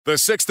The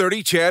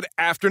 6:30 CHED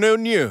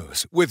Afternoon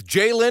News with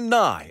Jaylen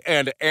Nye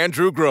and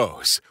Andrew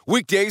Gross.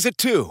 Weekdays at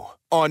 2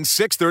 on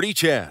 6:30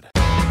 CHED.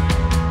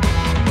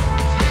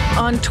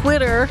 On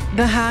Twitter,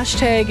 the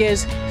hashtag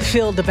is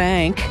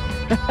 #FillTheBank.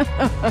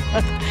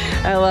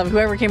 I love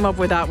whoever came up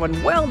with that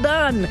one. Well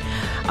done.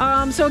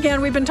 So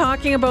again, we've been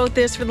talking about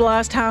this for the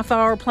last half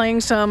hour,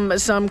 playing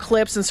some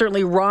clips, and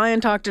certainly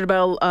Ryan talked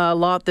about a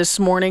lot this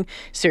morning.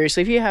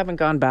 Seriously, if you haven't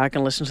gone back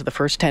and listened to the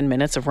first 10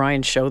 minutes of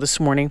Ryan's show this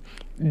morning,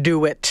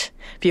 do it.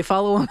 If you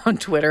follow him on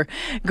Twitter,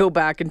 go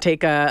back and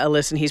take a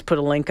listen. He's put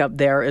a link up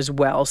there as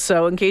well.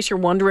 So in case you're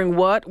wondering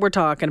what we're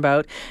talking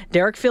about,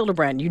 Derek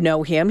Fildebrandt, you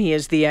know him. He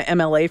is the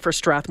MLA for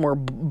Strathmore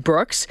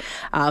Brooks,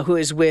 who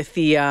is with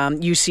the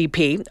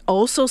UCP,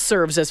 also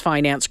serves as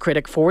finance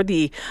critic for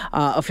the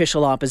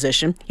official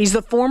opposition. He's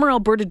the former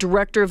Alberta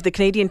director of the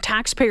Canadian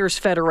Taxpayers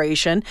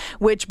Federation,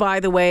 which, by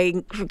the way,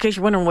 in case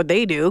you're wondering what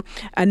they do,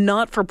 a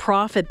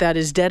not-for-profit that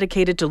is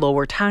dedicated to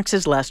lower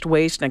taxes, less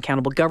waste, and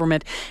accountable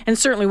government. And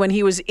certainly when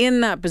he was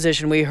in that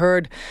position, we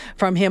heard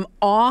from him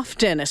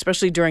often,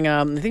 especially during,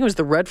 I think it was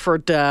the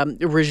Redford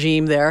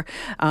regime there,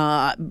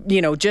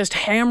 just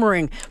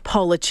hammering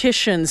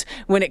politicians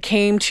when it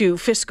came to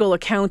fiscal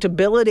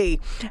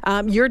accountability.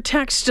 Your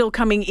text still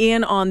coming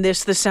in on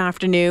this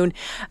afternoon,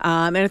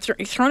 and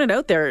throwing it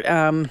out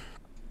there.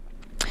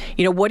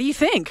 What do you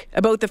think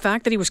about the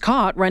fact that he was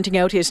caught renting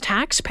out his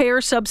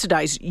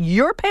taxpayer-subsidized,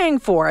 you're paying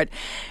for it,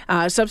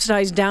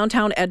 subsidized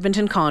downtown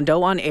Edmonton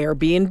condo on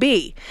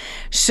Airbnb?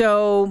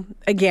 So,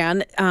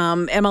 again,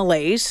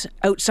 MLAs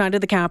outside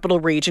of the capital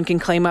region can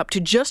claim up to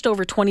just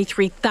over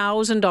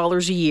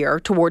 $23,000 a year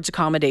towards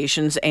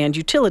accommodations and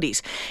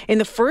utilities. In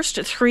the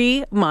first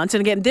 3 months, and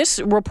again, this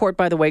report,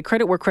 by the way,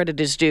 credit where credit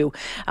is due,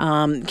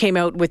 came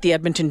out with the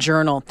Edmonton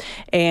Journal,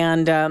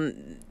 and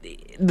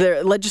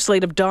the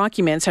legislative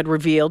documents had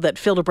revealed that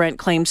Fildebrandt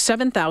claimed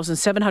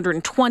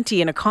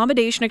 $7,720 in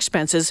accommodation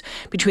expenses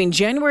between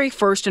January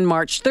 1st and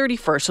March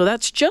 31st. So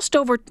that's just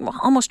over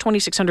almost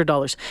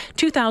 $2,600,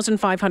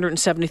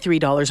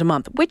 $2,573 a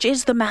month, which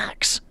is the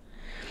max.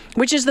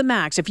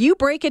 If you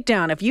break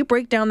down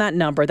that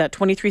number, that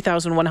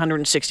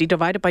 23,160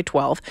 divided by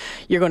 12,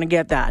 you're going to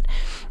get that.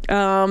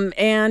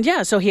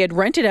 So he had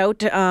rented out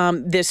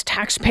this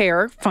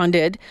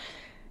taxpayer-funded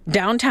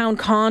downtown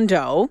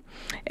condo,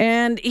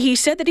 and he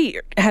said that he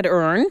had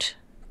earned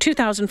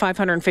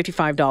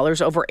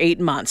 $2,555 over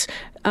 8 months.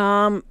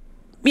 Some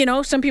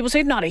people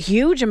say not a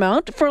huge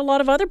amount. For a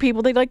lot of other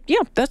people, they're like,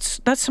 yeah, that's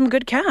some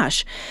good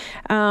cash.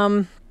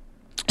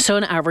 So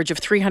an average of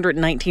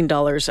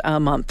 $319 a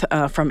month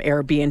from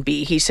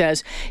Airbnb. He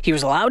says he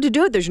was allowed to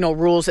do it. There's no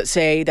rules that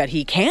say that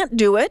he can't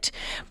do it.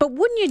 But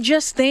wouldn't you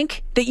just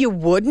think that you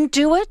wouldn't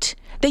do it?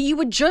 That you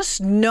would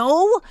just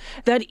know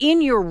that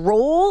in your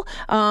role,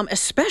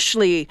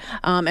 especially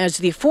as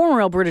the former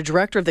Alberta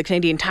director of the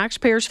Canadian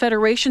Taxpayers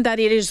Federation, that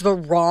it is the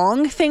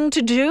wrong thing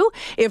to do,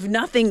 if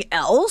nothing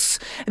else,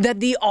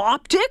 that the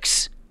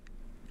optics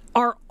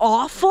are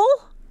awful?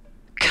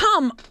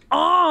 Come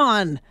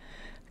on.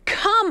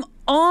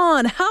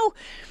 How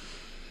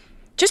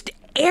just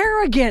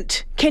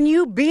arrogant can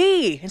you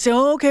be? And say,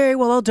 okay,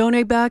 well, I'll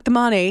donate back the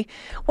money.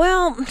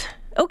 Well,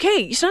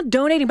 okay, it's not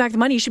donating back the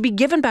money. You should be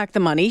giving back the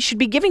money. You should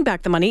be giving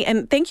back the money,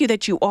 and thank you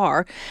that you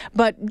are.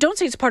 But don't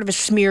say it's part of a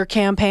smear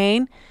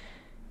campaign.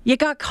 You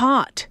got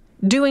caught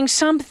doing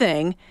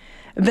something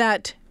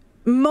that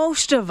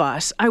most of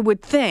us, I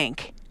would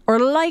think, or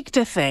like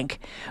to think,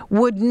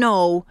 would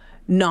know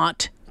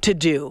not to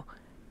do,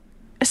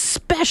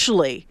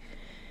 especially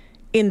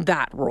in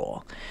that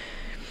role.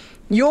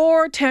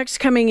 Your text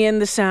coming in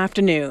this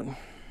afternoon.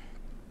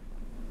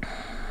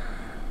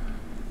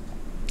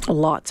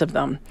 Lots of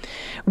them.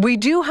 We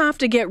do have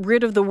to get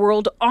rid of the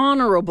word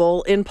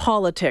honorable in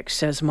politics,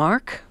 says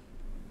Mark.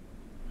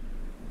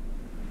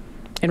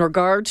 In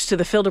regards to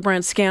the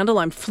Fildebrandt scandal,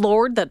 I'm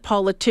floored that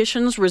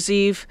politicians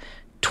receive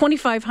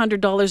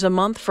 $2,500 a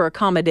month for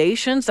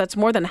accommodations. That's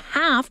more than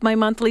half my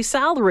monthly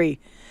salary.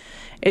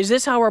 Is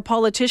this how our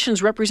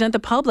politicians represent the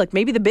public?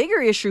 Maybe the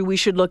bigger issue we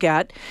should look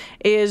at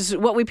is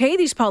what we pay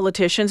these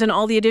politicians and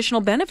all the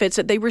additional benefits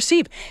that they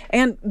receive.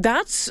 And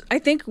that's, I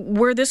think,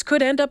 where this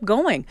could end up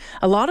going.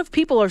 A lot of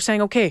people are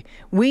saying, okay,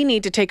 we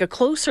need to take a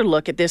closer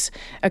look at this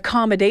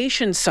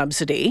accommodation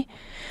subsidy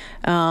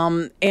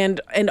and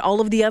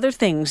all of the other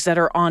things that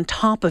are on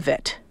top of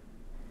it.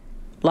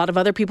 A lot of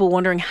other people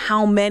wondering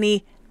how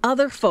many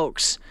other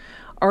folks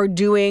are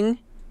doing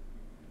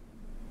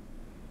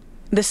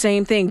the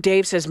same thing.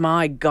 Dave says,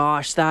 my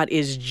gosh, that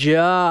is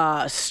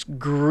just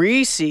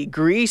greasy.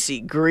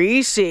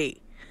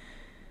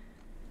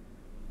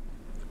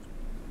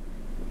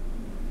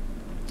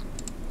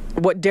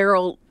 What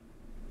Derek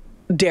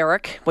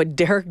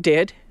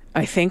did,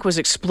 I think, was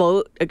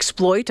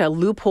exploit a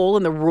loophole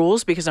in the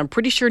rules, because I'm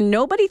pretty sure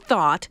nobody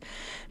thought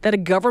that a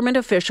government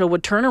official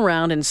would turn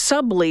around and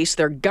sublease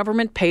their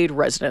government-paid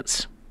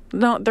residence.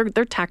 No,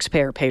 they're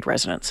taxpayer-paid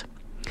residents.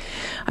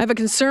 I have a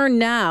concern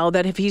now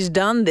that if he's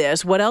done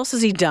this, what else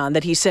has he done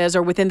that he says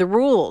are within the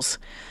rules?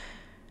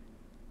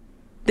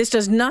 This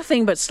does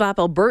nothing but slap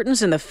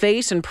Albertans in the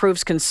face and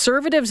proves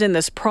conservatives in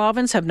this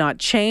province have not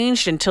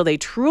changed. Until they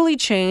truly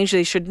change,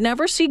 they should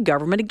never see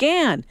government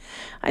again.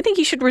 I think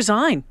he should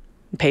resign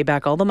and pay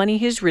back all the money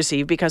he's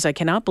received, because I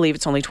cannot believe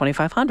it's only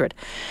 $2,500.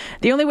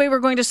 The only way we're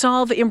going to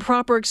solve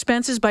improper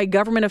expenses by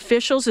government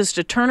officials is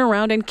to turn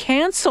around and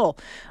cancel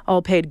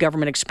all paid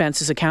government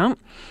expenses account.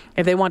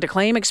 If they want to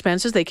claim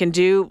expenses, they can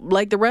do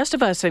like the rest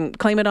of us and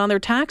claim it on their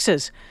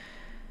taxes.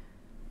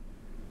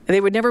 They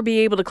would never be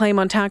able to claim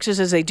on taxes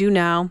as they do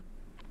now.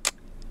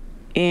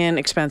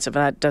 Inexpensive.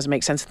 That doesn't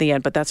make sense in the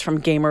end, but that's from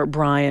Gamer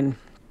Brian.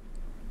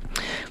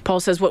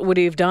 Paul says, what would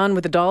he have done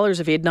with the dollars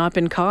if he had not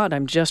been caught?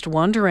 I'm just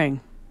wondering.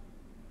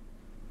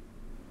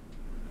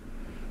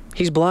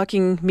 He's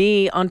blocking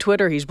me on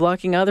Twitter. He's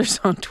blocking others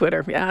on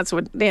Twitter.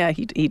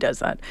 He does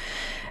that.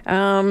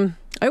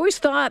 I always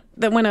thought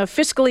that when a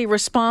fiscally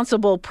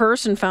responsible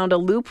person found a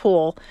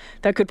loophole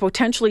that could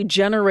potentially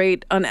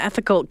generate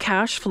unethical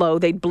cash flow,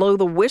 they'd blow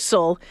the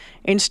whistle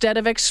instead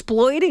of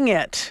exploiting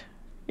it.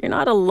 You're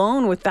not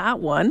alone with that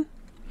one.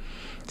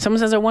 Someone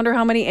says, I wonder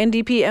how many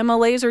NDP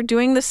MLAs are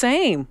doing the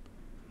same.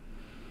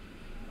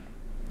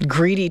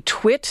 Greedy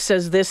Twit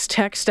says, this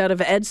text out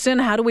of Edson,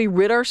 how do we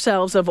rid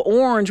ourselves of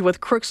Orange with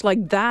crooks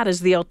like that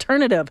as the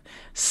alternative?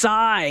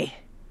 Sigh.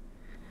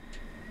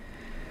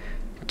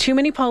 Too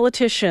many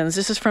politicians,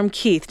 this is from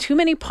Keith, too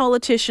many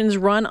politicians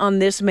run on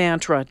this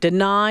mantra,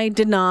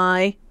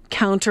 deny,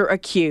 counter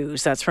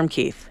accuse. That's from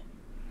Keith.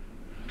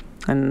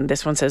 And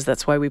this one says,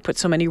 that's why we put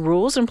so many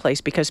rules in place,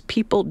 because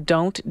people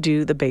don't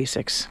do the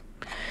basics.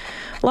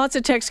 Lots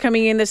of texts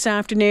coming in this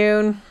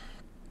afternoon.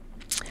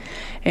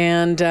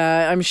 And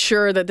I'm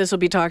sure that this will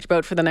be talked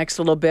about for the next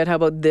little bit. How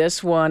about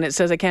this one? It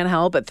says, I can't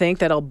help but think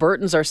that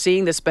Albertans are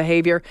seeing this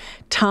behavior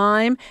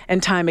time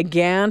and time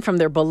again from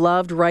their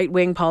beloved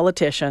right-wing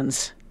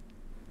politicians.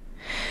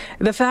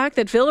 The fact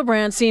that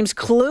Fillibrandt seems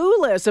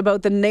clueless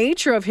about the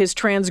nature of his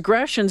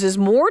transgressions is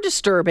more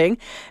disturbing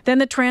than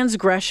the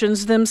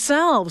transgressions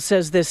themselves,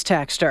 says this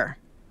texter.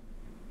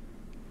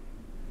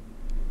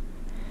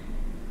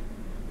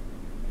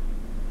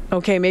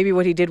 Okay, maybe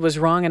what he did was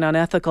wrong and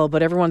unethical,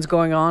 but everyone's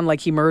going on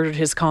like he murdered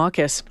his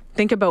caucus.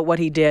 Think about what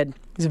he did.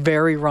 It's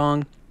very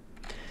wrong.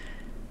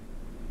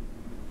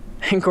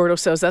 And Gordo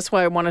says, that's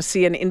why I want to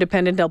see an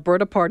independent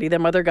Alberta party.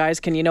 Them other guys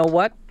can, you know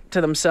what,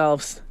 to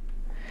themselves.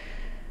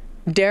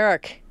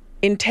 Derek,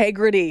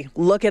 integrity,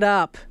 look it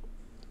up.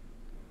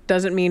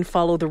 Doesn't mean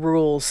follow the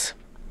rules.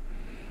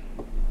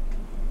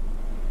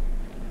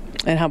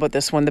 And how about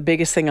this one? The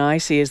biggest thing I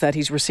see is that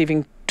he's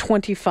receiving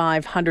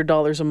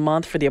 $2,500 a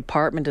month for the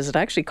apartment. Does it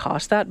actually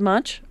cost that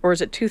much? Or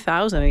is it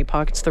 $2,000 and he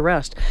pockets the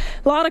rest?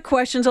 A lot of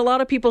questions, a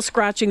lot of people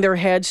scratching their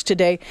heads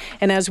today.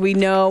 And as we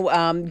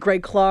know,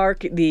 Greg Clark,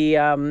 the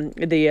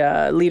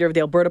leader of the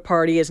Alberta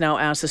Party, has now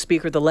asked the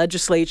Speaker of the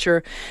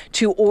Legislature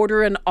to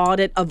order an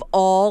audit of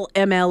all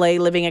MLA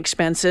living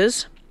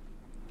expenses.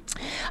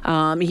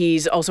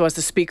 He's also asked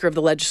the Speaker of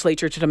the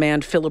Legislature to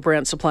demand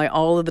Fillibrandt supply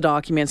all of the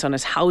documents on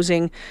his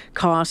housing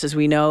costs. As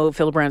we know,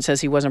 Fillibrandt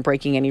says he wasn't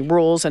breaking any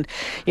rules and,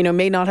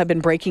 may not have been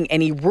breaking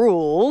any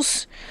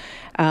rules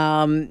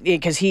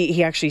because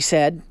he actually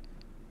said,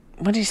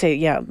 what did he say?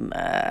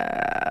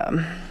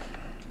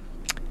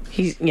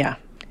 He's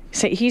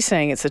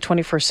saying it's the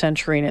 21st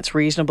century and it's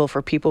reasonable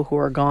for people who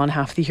are gone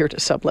half the year to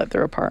sublet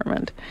their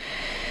apartment.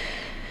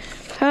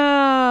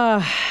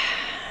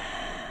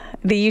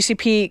 The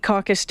UCP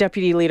caucus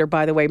deputy leader,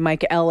 by the way,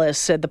 Mike Ellis,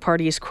 said the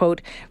party is,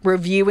 quote,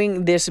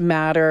 reviewing this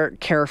matter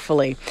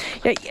carefully.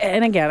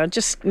 And again, I'll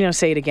just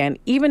say it again.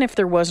 Even if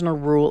there wasn't a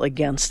rule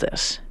against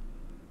this,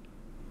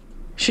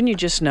 shouldn't you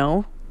just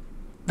know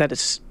that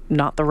it's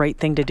not the right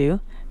thing to do?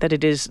 That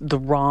it is the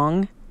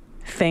wrong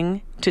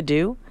thing to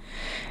do?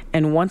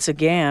 And once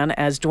again,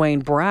 as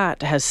Dwayne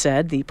Bratt has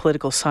said, the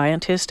political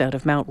scientist out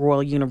of Mount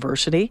Royal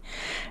University,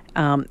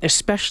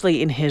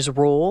 especially in his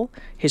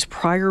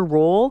prior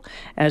role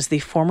as the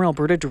former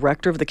Alberta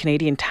director of the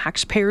Canadian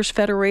Taxpayers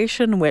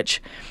Federation,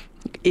 which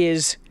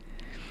is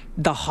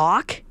the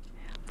hawk,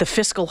 the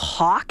fiscal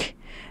hawk,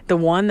 the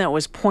one that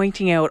was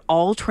pointing out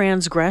all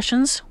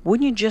transgressions.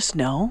 Wouldn't you just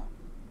know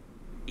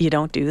you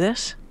don't do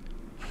this?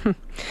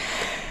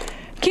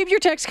 Keep your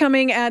text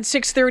coming at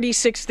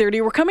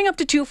 6:30. We're coming up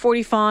to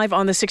 2:45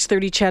 on the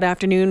 6:30 Chet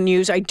Afternoon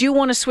News. I do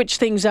want to switch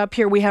things up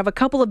here. We have a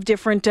couple of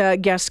different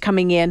guests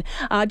coming in.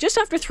 Just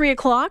after 3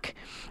 o'clock,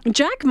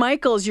 Jack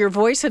Michaels, your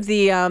voice of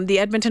the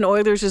Edmonton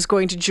Oilers, is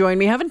going to join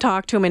me. I haven't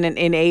talked to him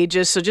in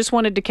ages, so just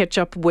wanted to catch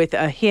up with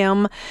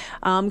him.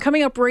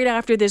 Coming up right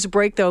after this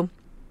break, though,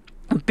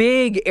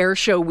 big air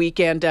show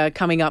weekend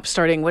coming up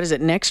starting,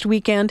 next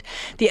weekend?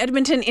 The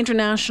Edmonton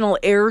International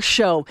Air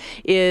Show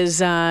is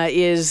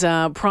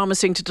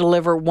promising to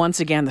deliver once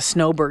again. The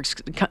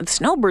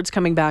Snowbirds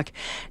coming back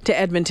to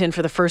Edmonton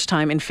for the first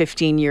time in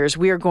 15 years.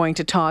 We are going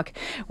to talk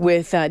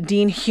with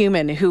Dean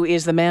Human, who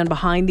is the man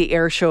behind the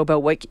air show,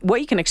 about what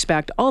you can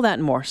expect. All that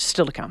and more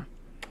still to come.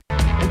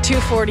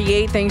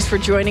 2:48. Thanks for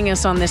joining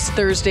us on this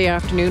Thursday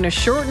afternoon, a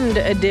shortened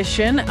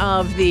edition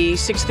of the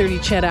 6:30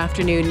 CHED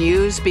Afternoon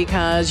News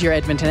because your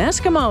Edmonton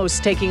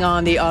Eskimos taking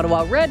on the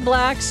Ottawa Red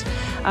Blacks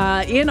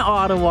in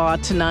Ottawa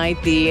tonight.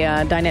 The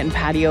Dinette and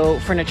Patio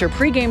Furniture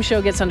pregame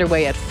show gets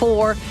underway at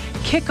 4,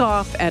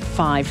 kickoff at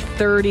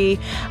 5:30.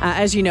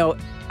 As you know,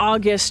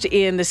 August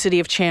in the City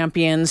of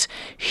Champions,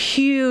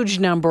 huge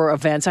number of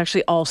events,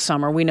 actually all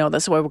summer. We know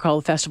that's why we're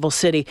called Festival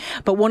City.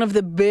 But one of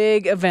the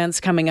big events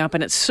coming up,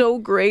 and it's so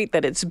great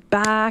that it's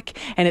back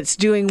and it's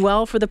doing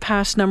well for the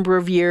past number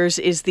of years,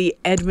 is the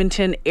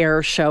Edmonton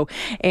Air Show.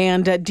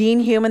 And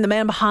Dean Human, the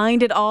man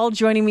behind it all,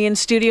 joining me in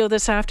studio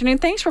this afternoon.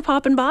 Thanks for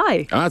popping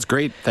by. Oh, that's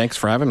great. Thanks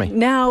for having me.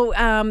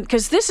 Now,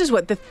 because this is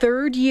what, the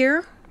third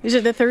year? Is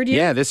it the third year?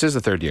 Yeah, this is the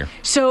third year.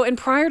 So, and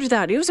prior to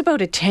that, it was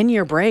about a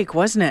 10-year break,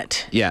 wasn't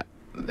it? Yeah.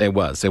 It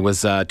was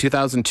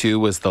 2002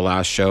 was the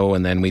last show,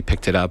 and then we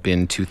picked it up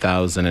in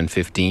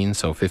 2015,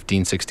 so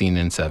 15, 16,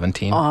 and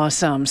 17.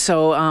 Awesome.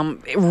 So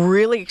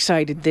really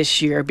excited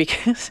this year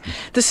because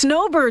the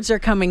Snowbirds are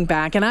coming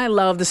back, and I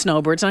love the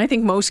Snowbirds, and I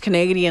think most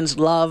Canadians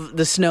love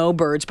the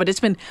Snowbirds, but it's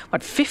been,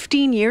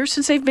 15 years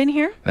since they've been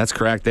here? That's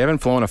correct. They haven't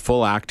flown a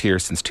full act here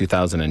since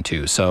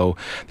 2002, so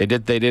they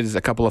did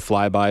a couple of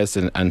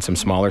flybys and some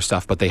smaller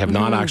stuff, but they have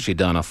not actually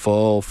done a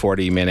full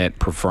 40-minute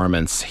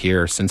performance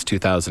here since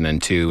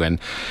 2002, and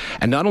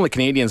not only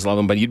Canadians love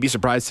them, but you'd be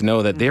surprised to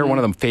know that they're one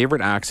of the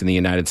favorite acts in the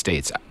United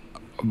States.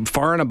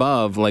 Far and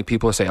above, like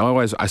people say, oh,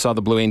 I saw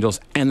the Blue Angels,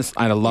 and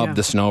I love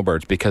the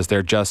Snowbirds because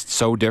they're just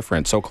so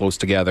different, so close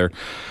together,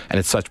 and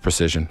it's such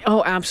precision.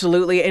 Oh,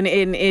 absolutely. And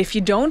if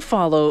you don't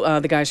follow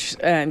the guys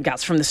and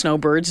gals from the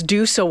Snowbirds,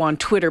 do so on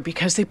Twitter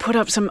because they put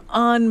up some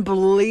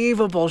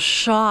unbelievable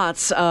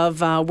shots of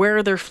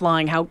where they're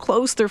flying, how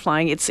close they're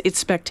flying. It's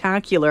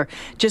spectacular.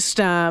 Just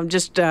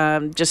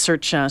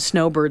search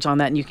Snowbirds on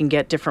that, and you can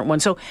get different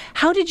ones. So,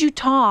 how did you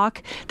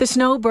talk the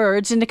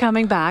Snowbirds into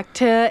coming back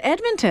to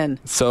Edmonton?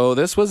 So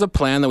this was a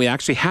plan that we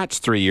actually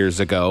hatched 3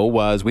 years ago.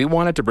 Was we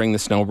wanted to bring the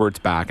Snowbirds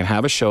back and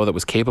have a show that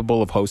was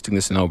capable of hosting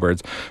the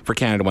Snowbirds for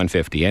Canada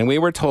 150. And we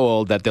were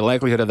told that the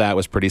likelihood of that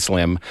was pretty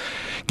slim,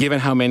 given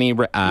how many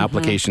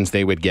applications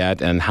they would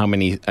get and how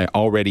many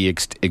already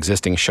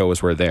existing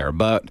shows were there.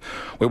 But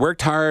we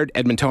worked hard.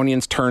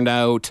 Edmontonians turned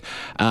out.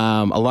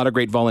 A lot of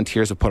great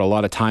volunteers have put a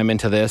lot of time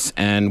into this.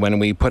 And when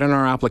we put in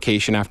our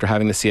application after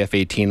having the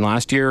CF-18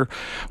 last year,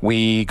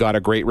 we got a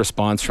great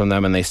response from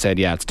them, and they said,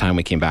 yeah, it's time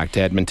we came back to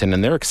Edmonton,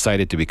 and they're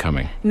excited to be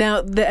coming.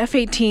 Now, the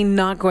F-18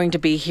 not going to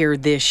be here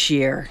this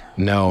year.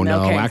 No.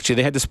 Okay. Actually,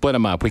 they had to split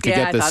them up. We could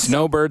get the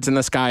Snowbirds and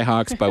the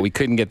Skyhawks, but we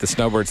couldn't get the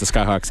Snowbirds, the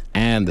Skyhawks,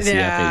 and the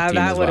CF-18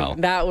 as well.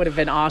 That would have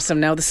been awesome.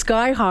 Now, the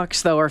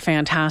Skyhawks, though, are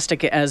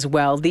fantastic as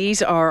well.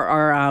 These are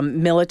our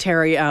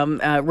military,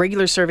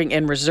 regular serving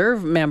and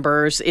reserve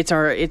members. It's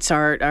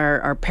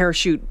our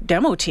parachute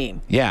demo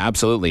team. Yeah,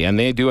 absolutely. And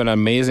they do an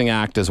amazing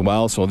act as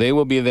well. So they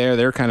will be there.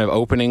 They're kind of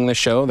opening the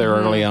show. They're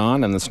early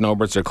on, and the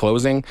Snowbirds are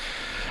closing.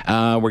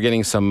 We're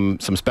getting some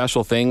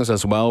special things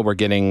as well. We're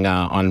getting,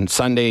 on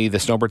Sunday, the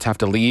Snowbirds have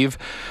to leave.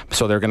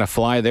 So they're going to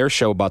fly their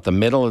show about the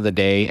middle of the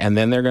day, and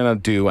then they're going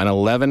to do an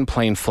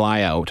 11-plane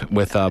flyout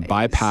with a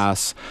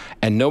bypass,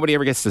 and nobody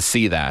ever gets to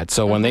see that.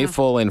 So when they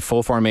in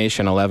full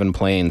formation, 11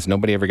 planes,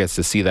 nobody ever gets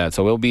to see that.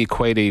 So it'll be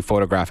quite a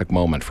photographic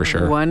moment for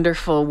sure.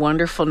 Wonderful,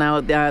 wonderful. Now,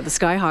 the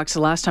Skyhawks,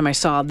 the last time I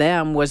saw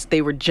them was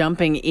they were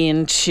jumping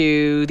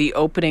into the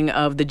opening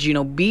of the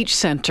Juno Beach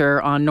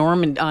Center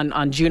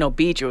on Juno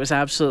Beach. It was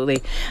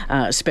absolutely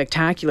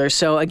spectacular.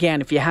 So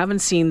again, if you haven't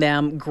seen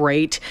them,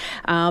 great.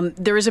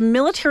 There is a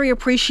military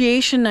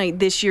appreciation night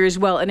this year as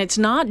well, and it's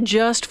not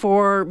just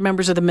for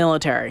members of the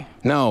military.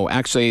 No,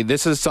 actually,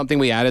 this is something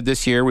we added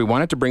this year. We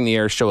wanted to bring the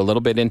air show a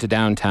little bit into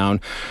downtown.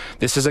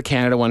 This is a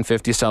Canada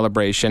 150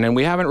 celebration, and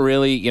we haven't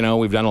really,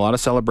 we've done a lot of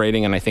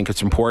celebrating, and I think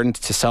it's important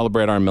to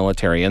celebrate our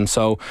military. And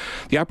so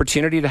the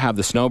opportunity to have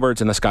the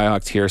Snowbirds and the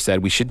Skyhawks here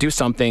said we should do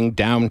something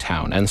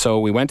downtown. And so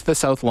we went to the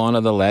south lawn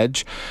of the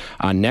Ledge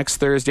next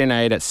Thursday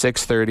night at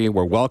 6:30.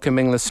 We're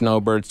welcoming the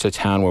Snowbirds to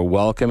town. We're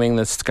welcoming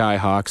the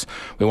Skyhawks.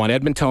 We want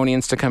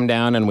Edmontonians to come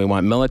down, and we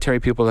want military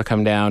people to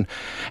come down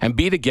and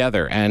be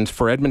together, and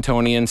for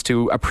Edmontonians to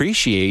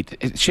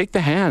shake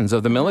the hands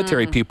of the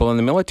military people and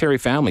the military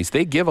families.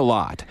 They give a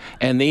lot,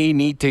 and they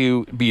need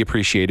to be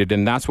appreciated,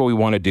 and that's what we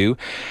want to do.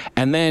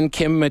 And then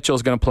Kim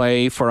Mitchell's going to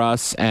play for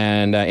us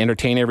and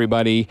entertain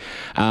everybody.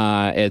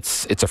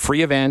 It's a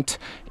free event.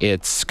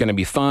 It's going to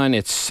be fun.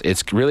 It's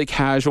really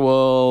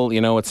casual.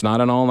 It's not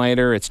an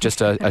all-nighter. It's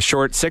just a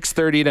short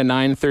 6:30 to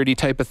 9:30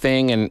 type of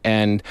thing,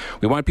 and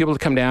we want people to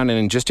come down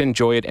and just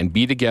enjoy it and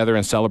be together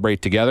and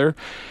celebrate together.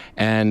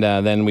 And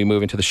then we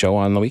move into the show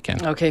on the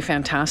weekend. Okay,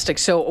 fantastic.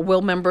 So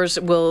will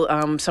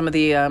some of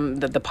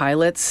the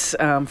pilots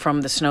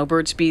from the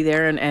Snowbirds be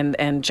there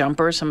and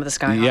jumpers, some of the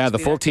Skyhawks? Yeah, the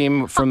full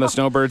team from the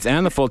Snowbirds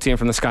and the full team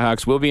from the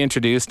Skyhawks will be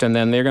introduced, and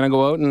then they're going to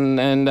go out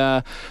and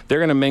they're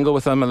going to mingle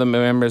with some of the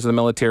members of the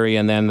military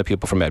and then the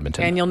people from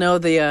Edmonton. And you'll know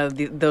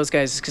those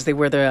guys because they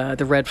wear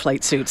the red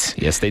flight suits.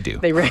 Yes, they do.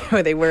 They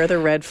wear their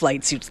red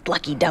flight suits.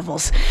 Lucky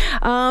devils.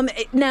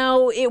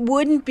 Now, it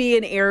wouldn't be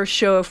an air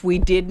show if we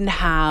didn't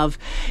have,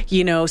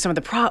 some of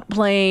the prop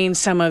planes,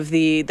 some of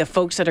the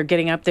folks that are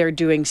getting up there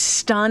doing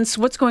stunts.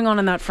 What's going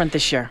on that front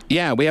this year?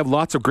 Yeah, we have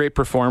lots of great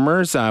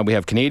performers. We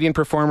have Canadian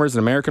performers and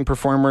American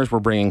performers. We're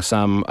bringing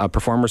some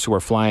performers who are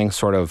flying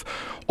sort of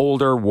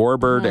older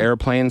warbird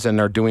airplanes, and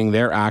they're doing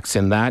their acts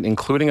in that,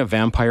 including a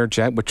Vampire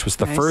jet, which was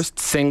the first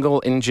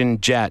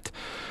single-engine jet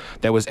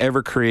that was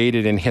ever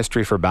created in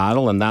history for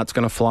battle, and that's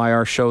going to fly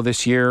our show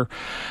this year.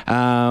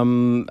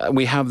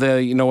 We have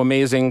the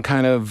amazing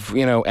kind of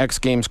X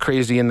Games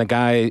crazy in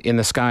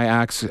the sky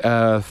acts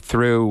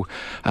through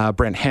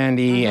Brent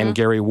Handy and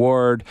Gary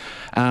Ward.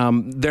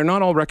 They're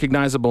not all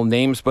recognizable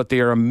names, but they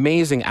are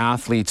amazing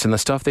athletes, and the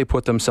stuff they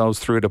put themselves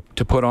through to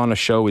put on a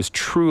show is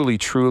truly,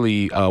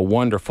 truly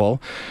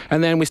wonderful.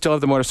 And then we still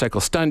have the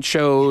motorcycle stunt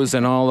shows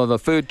and all of the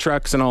food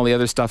trucks and all the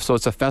other stuff. So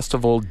it's a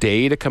festival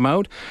day to come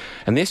out.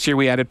 And this year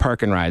we added Park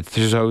and Ride.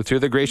 So through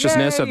the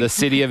graciousness of the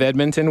city of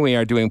Edmonton, we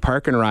are doing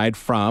Park and Ride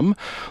from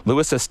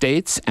Lewis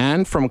Estates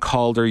and from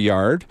Calder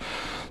Yard.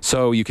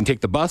 So you can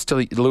take the bus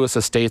to Lewis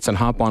Estates and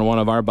hop on one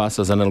of our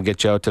buses, and it'll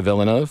get you out to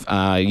Villeneuve.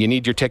 You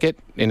need your ticket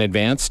in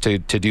advance to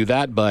do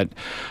that, but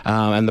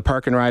and the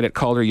Park and Ride at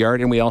Calder Yard,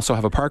 and we also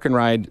have a Park and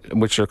Ride,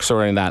 which are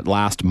sort of in that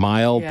last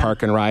mile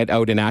Park and Ride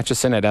out in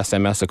Atchison at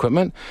SMS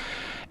Equipment.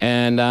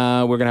 And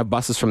we're going to have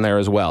buses from there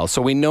as well.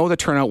 So we know the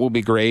turnout will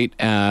be great,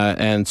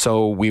 and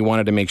so we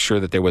wanted to make sure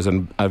that there was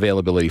an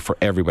availability for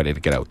everybody to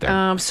get out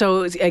there.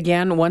 So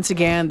once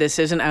again, this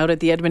isn't out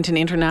at the Edmonton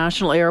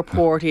International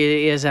Airport. It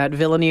is at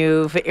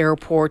Villeneuve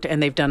Airport,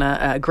 and they've done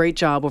a great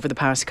job over the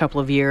past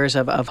couple of years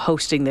of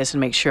hosting this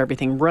and make sure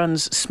everything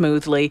runs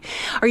smoothly.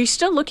 Are you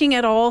still looking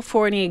at all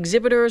for any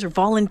exhibitors or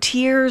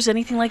volunteers,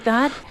 anything like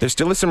that? There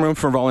still is some room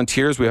for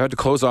volunteers. We had to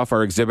close off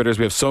our exhibitors.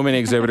 We have so many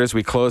exhibitors.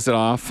 We closed it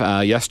off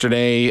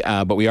yesterday.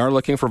 But we are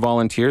looking for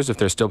volunteers if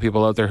there's still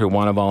people out there who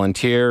want to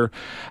volunteer.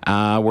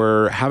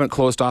 We haven't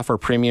closed off our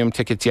premium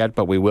tickets yet,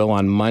 but we will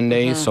on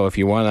Monday. So if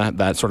you want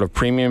that sort of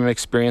premium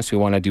experience, we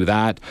want to do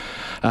that.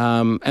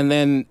 And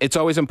then it's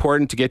always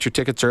important to get your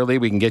tickets early.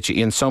 We can get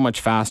you in so much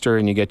faster,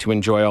 and you get to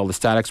enjoy all the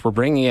statics. We're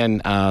bringing in,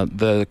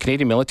 the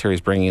Canadian military is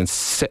bringing in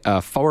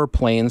 4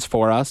 planes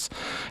for us,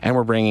 and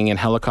we're bringing in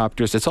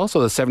helicopters. It's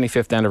also the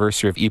 75th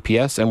anniversary of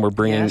EPS, and we're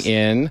bringing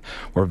in,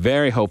 we're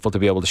very hopeful to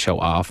be able to show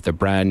off the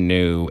brand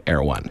new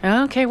Air One.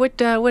 Okay, what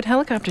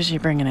helicopters are you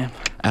bringing in?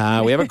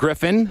 We have a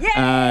Griffin.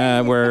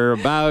 We're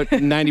about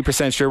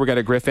 90% sure we got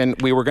a Griffin.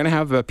 We were going to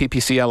have a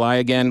PPCLI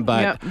again,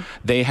 but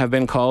they have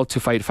been called to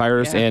fight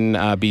fires in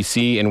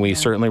BC, and we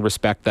certainly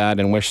respect that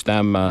and wish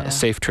them a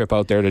safe trip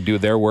out there to do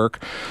their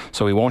work.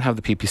 So we won't have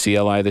the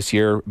PPCLI this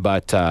year,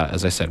 but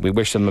as I said, we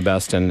wish them the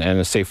best and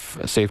a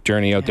safe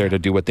journey out there to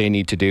do what they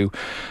need to do.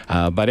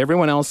 But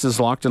everyone else is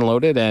locked and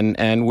loaded,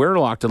 and we're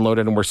locked and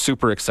loaded, and we're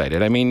super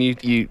excited. I mean,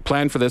 you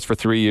planned for this for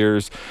 3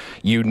 years.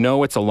 You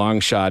know it's a long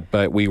shot,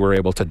 but we were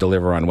able to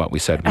deliver on what we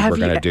said we were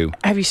going to do.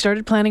 Have you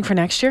started planning for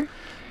next year?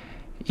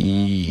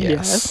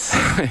 Yes.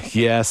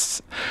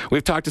 Yes.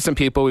 We've talked to some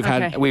people. We've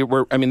had,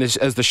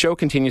 as the show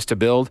continues to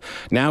build,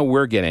 now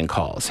we're getting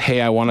calls.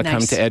 Hey, I want to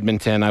come to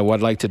Edmonton. I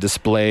would like to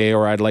display,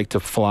 or I'd like to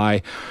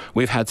fly.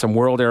 We've had some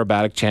world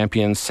aerobatic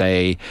champions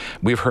say,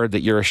 we've heard that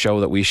you're a show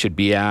that we should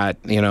be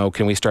at.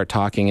 Can we start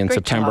talking in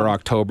September,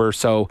 October?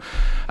 So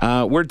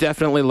we're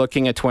definitely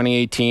looking at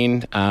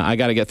 2018. I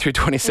got to get through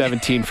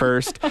 2017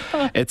 first.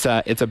 It's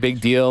a big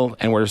deal.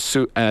 And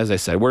as I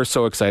said, we're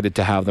so excited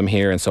to have them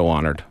here and so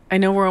honored. I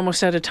know we're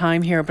almost out of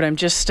time here, but I'm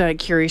just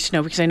curious to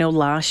know, because I know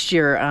last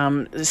year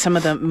some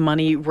of the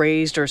money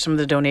raised or some of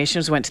the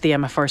donations went to the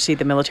MFRC,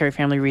 the Military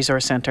Family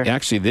Resource Centre.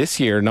 Actually, this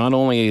year, not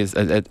only is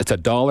it's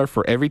 $1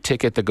 for every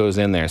ticket that goes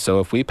in there.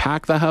 So if we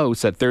pack the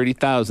house at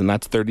 $30,000,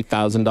 that's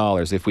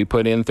 $30,000. If we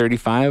put in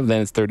 $35,000,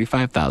 then it's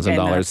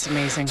 $35,000. That's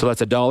amazing. So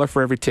that's $1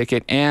 for every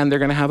ticket, and they're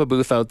going to have a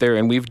booth out there,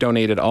 and we've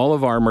donated all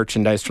of our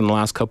merchandise from the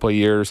last couple of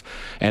years,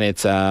 and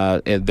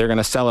they're going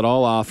to sell it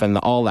all off, and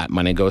all that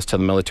money goes to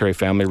the Military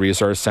Family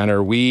Resource Centre.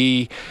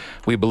 We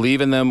believe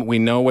in them. We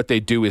know what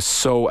they do is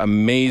so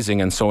amazing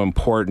and so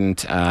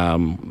important.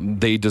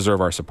 They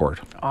deserve our support.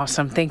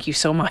 Awesome. Thank you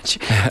so much.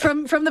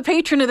 From the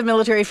patron of the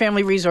Military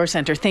Family Resource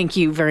Centre, thank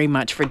you very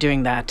much for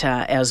doing that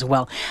as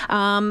well.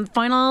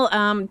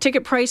 Final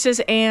ticket prices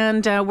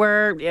and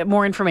where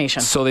more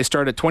information. So they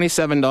start at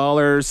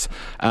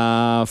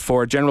 $27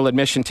 for general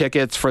admission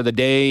tickets for the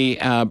day.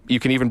 You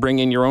can even bring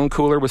in your own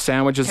cooler with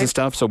sandwiches and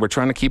stuff. So we're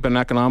trying to keep an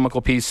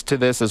economical piece to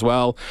this as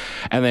well.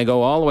 And they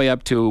go all the way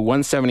up to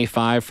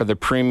 $175 for the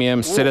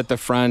premium, sit at the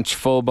front,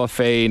 full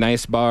buffet,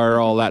 nice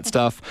bar, all that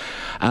stuff.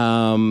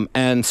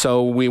 And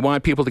so we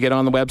want people to get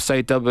on the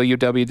website,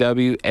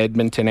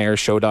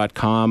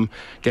 www.edmontonairshow.com.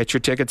 Get your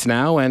tickets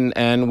now,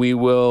 and we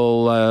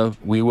will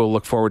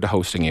look forward to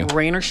hosting you.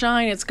 Rain or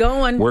shine, it's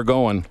going. We're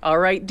going. All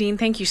right, Dean,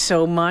 thank you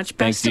so much.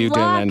 Thanks to you,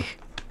 Dylan.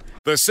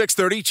 The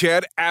 6:30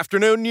 CHED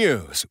Afternoon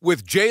News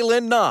with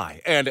Jaylen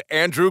Nye and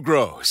Andrew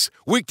Gross.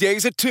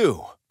 Weekdays at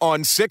 2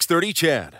 on 6:30 CHED.